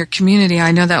in your community.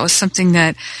 I know that was something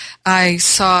that I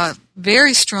saw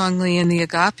very strongly in the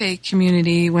Agape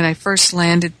community when I first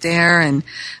landed there, and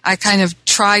I kind of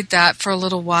tried that for a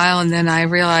little while, and then I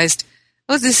realized,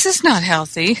 oh, this is not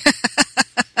healthy.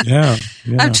 Yeah.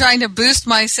 I'm trying to boost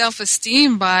my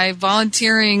self-esteem by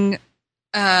volunteering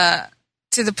to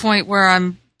the point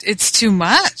where it's too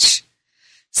much.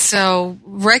 So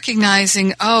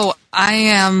recognizing, oh, I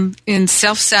am in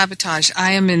self-sabotage.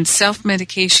 I am in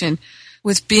self-medication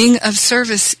with being of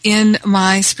service in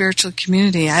my spiritual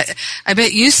community. I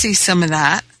bet you see some of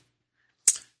that.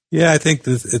 Yeah, I think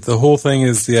the whole thing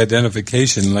is the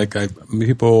identification. Like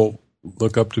people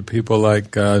look up to people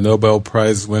like Nobel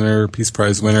Prize winner, Peace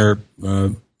Prize winner,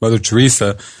 Mother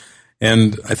Teresa,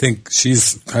 and I think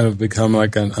she's kind of become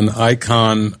like an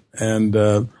icon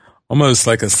and almost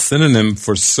like a synonym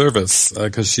for service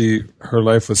because her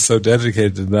life was so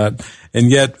dedicated to that. And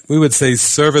yet we would say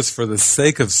service for the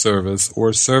sake of service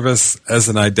or service as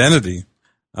an identity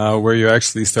where you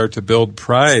actually start to build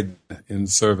pride in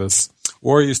service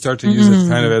or you start to use it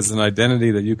kind of as an identity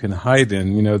that you can hide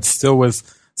in. You know, it's still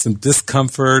with some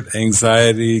discomfort,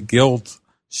 anxiety, guilt,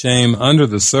 shame under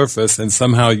the surface and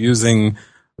somehow using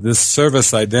this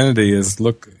service identity is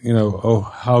oh,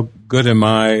 how good am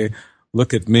I?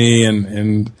 Look at me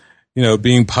and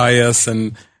being pious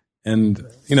and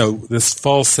this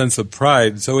false sense of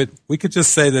pride. So we could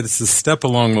just say that it's a step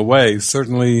along the way.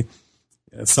 Certainly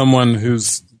someone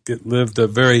who's lived a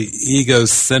very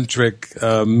egocentric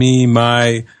me,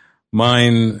 my,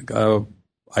 mine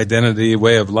identity,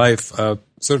 way of life,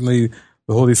 certainly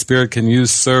the Holy Spirit can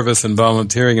use service and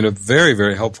volunteering in a very,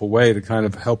 very helpful way to kind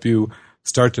of help you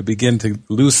start to begin to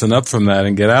loosen up from that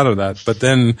and get out of that. But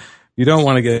then you don't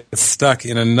want to get stuck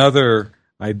in another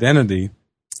identity,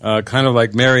 kind of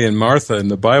like Mary and Martha in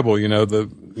the Bible.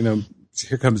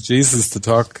 Here comes Jesus to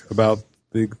talk about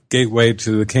the gateway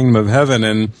to the kingdom of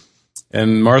heaven,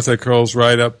 and Martha curls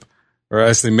right up, or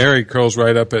actually Mary curls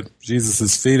right up at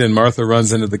Jesus' feet, and Martha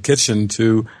runs into the kitchen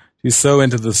she's so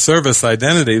into the service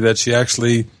identity that she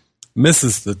actually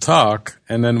misses the talk,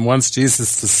 and then wants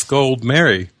Jesus to scold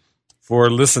Mary for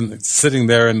sitting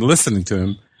there and listening to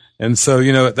him. And so,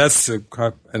 that's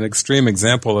an extreme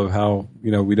example of how,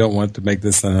 we don't want to make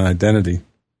this an identity.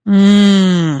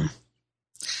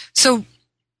 So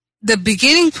the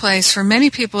beginning place for many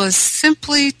people is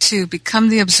simply to become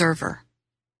the observer.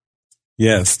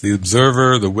 Yes, the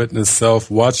observer, the witness self,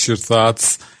 watch your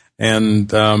thoughts,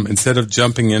 and instead of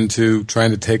jumping into trying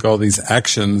to take all these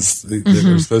actions that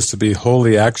are supposed to be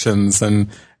holy actions and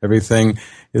everything,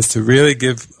 is to really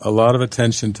give a lot of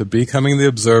attention to becoming the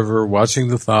observer, watching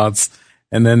the thoughts,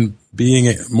 and then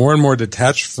being more and more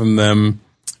detached from them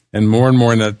and more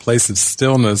in that place of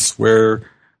stillness where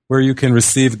you can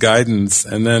receive guidance.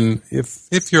 And then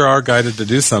if you are guided to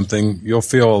do something, you'll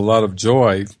feel a lot of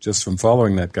joy just from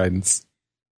following that guidance.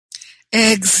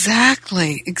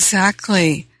 Exactly.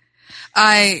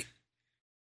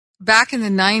 Back in the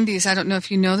 90s, I don't know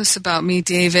if you know this about me,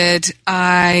 David,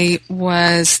 I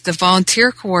was the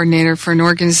volunteer coordinator for an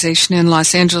organization in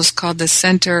Los Angeles called the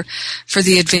Center for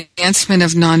the Advancement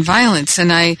of Nonviolence.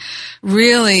 And I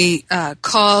really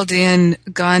called in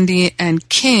Gandhi and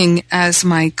King as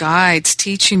my guides,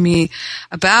 teaching me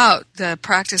about the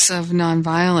practice of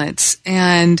nonviolence.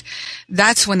 And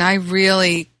that's when I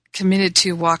really committed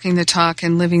to walking the talk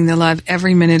and living the love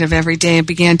every minute of every day and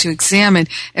began to examine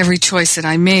every choice that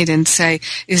I made and say,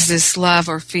 is this love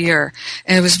or fear?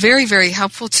 And it was very, very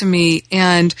helpful to me.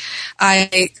 And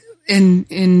I,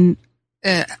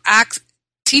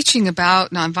 teaching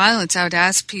about nonviolence, I would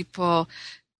ask people,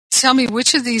 tell me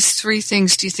which of these three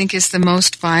things do you think is the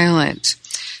most violent?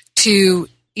 To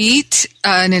eat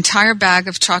an entire bag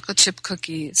of chocolate chip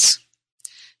cookies,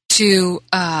 to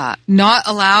not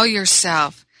allow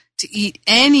yourself to eat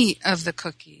any of the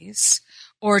cookies,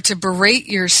 or to berate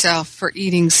yourself for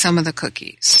eating some of the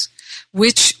cookies.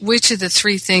 Which of the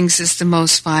three things is the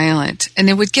most violent? And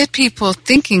it would get people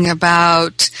thinking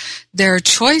about their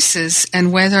choices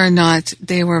and whether or not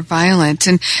they were violent.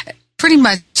 And pretty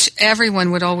much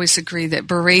everyone would always agree that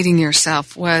berating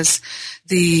yourself was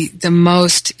the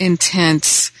most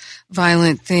intense,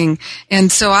 violent thing.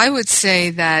 And so I would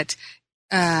say that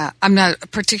I'm not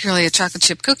particularly a chocolate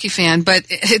chip cookie fan, but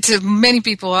many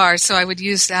people are, so I would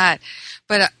use that.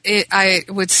 But I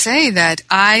would say that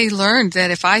I learned that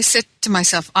if I said to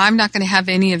myself, I'm not going to have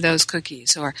any of those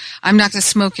cookies, or I'm not going to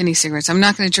smoke any cigarettes, I'm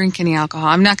not going to drink any alcohol,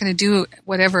 I'm not going to do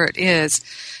whatever it is,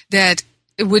 that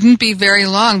it wouldn't be very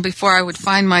long before I would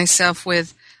find myself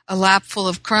with a lap full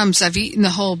of crumbs. I've eaten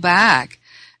the whole bag.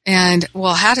 And,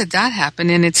 well, how did that happen?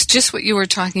 And it's just what you were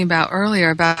talking about earlier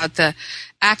about the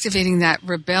activating that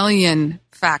rebellion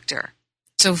factor.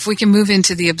 So if we can move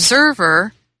into the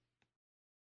observer,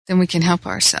 then we can help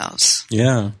ourselves.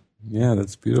 Yeah. Yeah,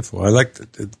 that's beautiful. I like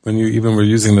that when you even were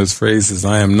using those phrases,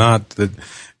 I am not, that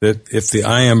if the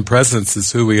I am presence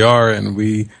is who we are and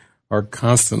we are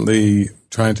constantly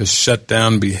trying to shut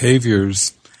down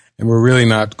behaviors and we're really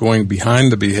not going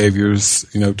behind the behaviors,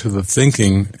 to the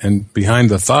thinking and behind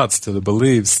the thoughts to the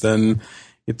beliefs, then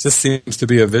it just seems to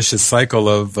be a vicious cycle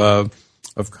of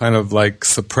kind of like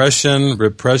suppression,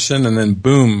 repression, and then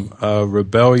boom,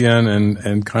 rebellion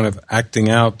and kind of acting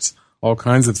out all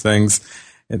kinds of things.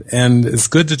 And it's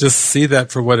good to just see that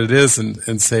for what it is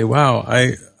and say, wow,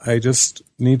 I just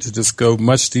need to just go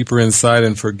much deeper inside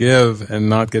and forgive and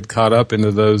not get caught up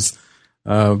into those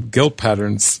guilt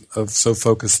patterns of so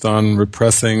focused on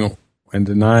repressing and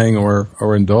denying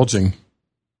or indulging.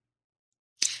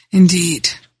 Indeed.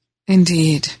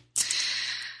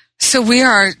 So we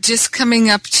are just coming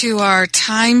up to our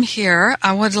time here.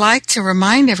 I would like to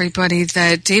remind everybody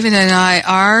that David and I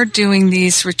are doing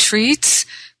these retreats,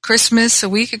 Christmas, a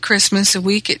week at Christmas, a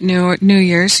week at New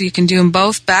Year's. So you can do them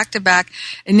both back to back.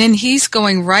 And then he's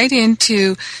going right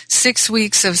into 6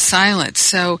 weeks of silence.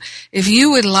 So if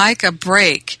you would like a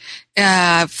break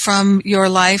from your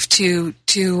life to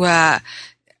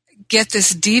get this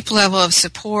deep level of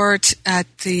support at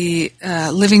the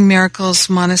Living Miracles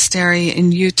Monastery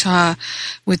in Utah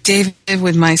with David,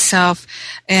 with myself.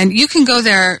 And you can go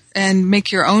there and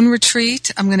make your own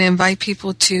retreat. I'm going to invite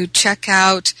people to check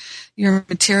out your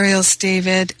materials,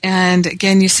 David. And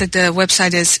again, you said the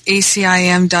website is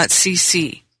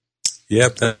acim.cc.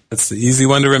 Yep, that's the easy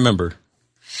one to remember.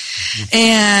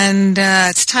 And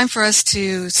it's time for us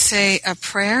to say a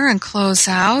prayer and close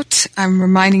out. I'm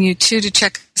reminding you, too, to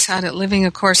check us out at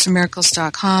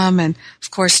livingacourseofmiracles.com and,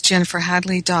 of course,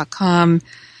 jenniferhadley.com.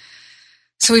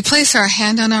 So we place our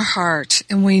hand on our heart,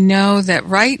 and we know that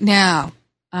right now,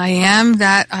 I am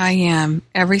that I am.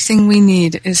 Everything we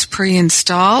need is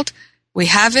pre-installed. We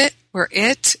have it, we're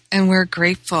it, and we're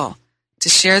grateful to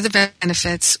share the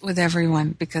benefits with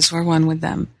everyone because we're one with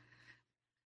them.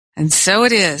 And so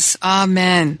it is.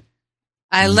 Amen.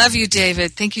 I love you,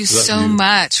 David. Thank you so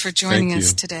much for joining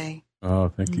us today. Oh,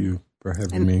 thank you for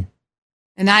having me.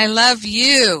 And I love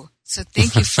you. So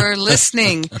thank you for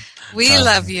listening. We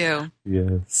love you.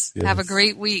 Yes. Have a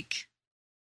great week.